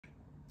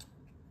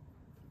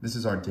This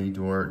is our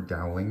Daydoor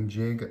doweling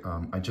jig.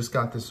 I just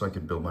got this so I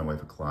could build my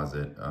wife a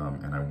closet,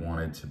 and I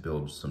wanted to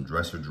build some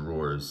dresser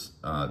drawers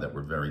that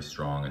were very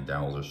strong, and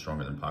dowels are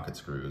stronger than pocket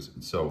screws.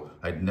 And so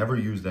I'd never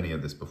used any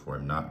of this before.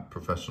 I'm not a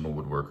professional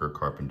woodworker,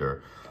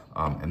 carpenter,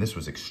 and this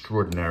was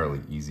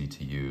extraordinarily easy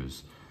to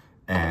use.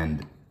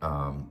 And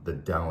the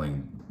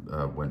doweling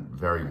went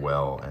very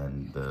well,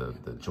 and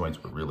the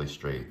joints were really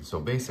straight. So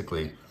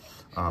basically,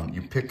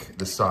 you pick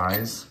the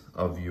size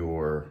of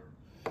your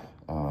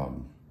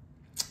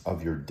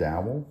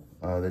dowel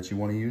that you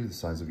want to use, the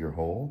size of your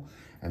hole,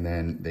 and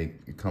then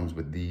it comes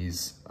with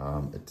these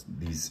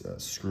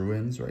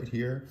screw-ins right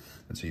here.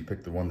 And so you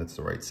pick the one that's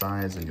the right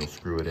size, and you'll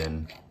screw it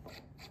in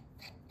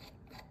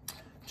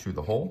to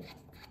the hole.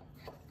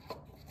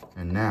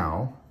 And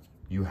now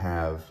you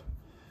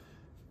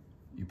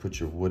put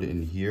your wood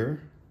in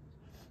here,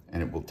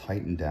 and it will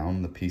tighten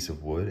down the piece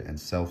of wood and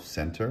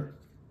self-center.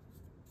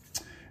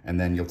 And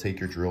then you'll take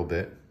your drill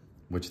bit,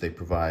 which they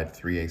provide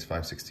 3/8,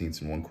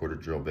 5/16, and 1/4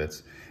 drill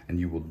bits, and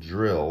you will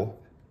drill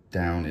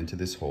down into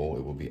this hole.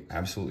 It will be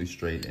absolutely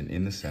straight and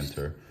in the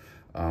center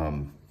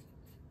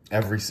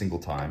every single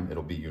time.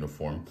 It'll be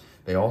uniform.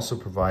 They also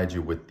provide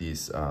you with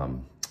these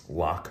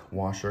lock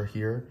washer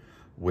here,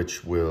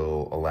 which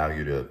will allow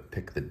you to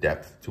pick the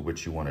depth to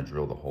which you want to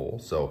drill the hole.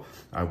 So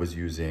I was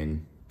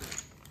using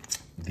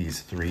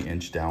these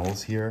 3-inch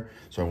dowels here.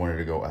 So I wanted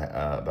to go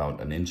about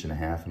 1.5 inches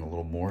and a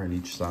little more in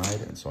each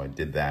side. And so I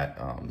did that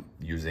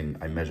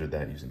I measured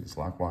that using this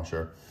lock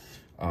washer.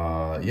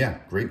 Yeah,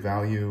 great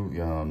value.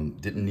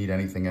 Didn't need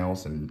anything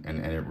else. And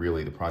it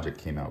really, the project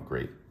came out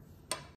great.